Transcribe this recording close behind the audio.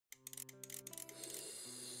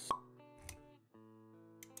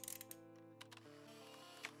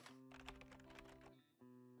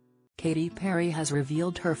Katy Perry has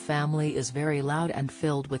revealed her family is very loud and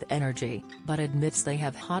filled with energy, but admits they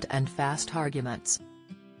have hot and fast arguments.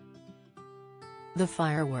 The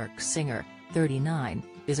fireworks singer, 39,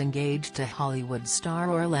 is engaged to Hollywood star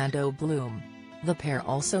Orlando Bloom. The pair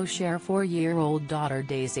also share 4-year-old daughter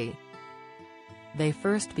Daisy. They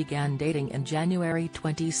first began dating in January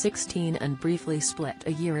 2016 and briefly split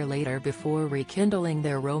a year later before rekindling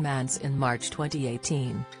their romance in March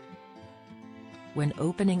 2018. When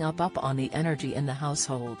opening up on the energy in the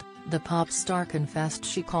household, the pop star confessed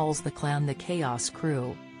she calls the clan the Chaos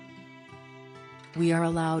Crew. "We are a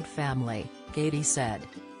loud family," Katy said.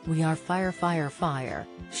 "We are fire fire fire,"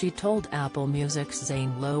 she told Apple Music's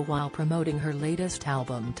Zane Lowe while promoting her latest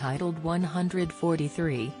album titled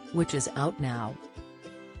 143, which is out now.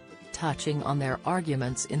 Touching on their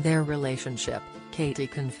arguments in their relationship, Katy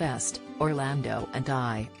confessed, "Orlando and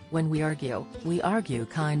I, when we argue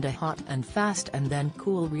kinda hot and fast and then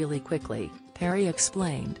cool really quickly," Perry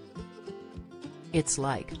explained. "It's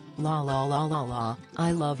like, la la la la la,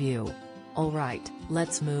 I love you. Alright,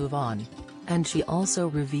 let's move on." And she also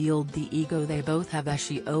revealed the ego they both have as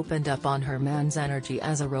she opened up on her man's energy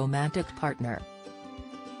as a romantic partner.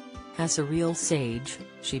 "As a real sage,"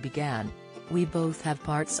 she began, "we both have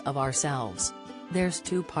parts of ourselves. There's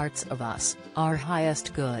two parts of us, our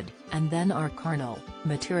highest good, and then our carnal,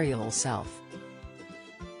 material self.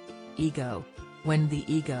 Ego. When the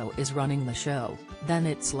ego is running the show, then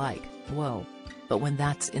it's like, whoa. But when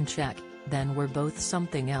that's in check, then we're both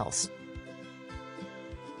something else."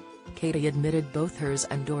 Katy admitted both hers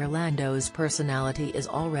and Orlando's personality is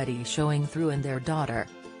already showing through in their daughter.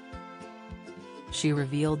 She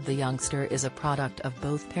revealed the youngster is a product of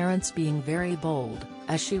both parents being very bold,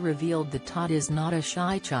 as she revealed that Todd is not a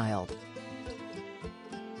shy child.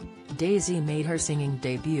 Daisy made her singing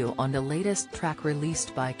debut on the latest track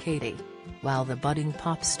released by Katy. While the budding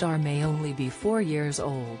pop star may only be 4 years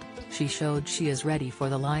old, she showed she is ready for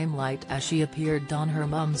the limelight as she appeared on her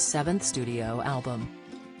mum's 7th studio album.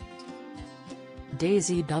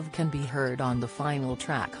 Daisy Dove can be heard on the final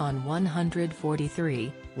track on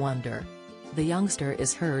 143, Wonder. The youngster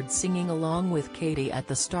is heard singing along with Katy at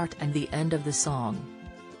the start and the end of the song.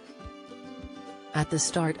 At the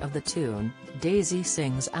start of the tune, Daisy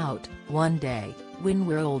sings out, "One day, when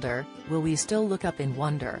we're older, will we still look up in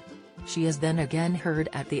wonder?" She is then again heard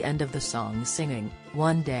at the end of the song singing,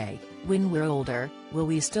 "One day, when we're older, will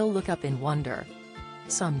we still look up in wonder?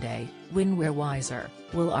 Someday, when we're wiser,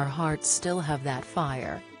 will our hearts still have that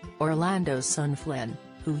fire?" Orlando's son Flynn,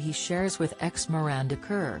 who he shares with ex Miranda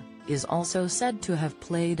Kerr, is also said to have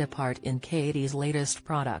played a part in Katy's latest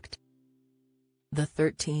product. The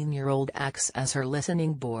 13-year-old acts as her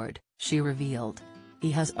listening board, she revealed.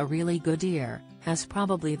 "He has a really good ear, has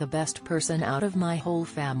probably the best person out of my whole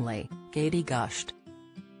family," Katy gushed.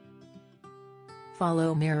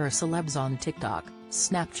 Follow Mirror Celebs on TikTok,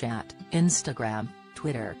 Snapchat, Instagram,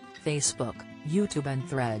 Twitter, Facebook, YouTube and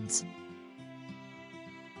Threads.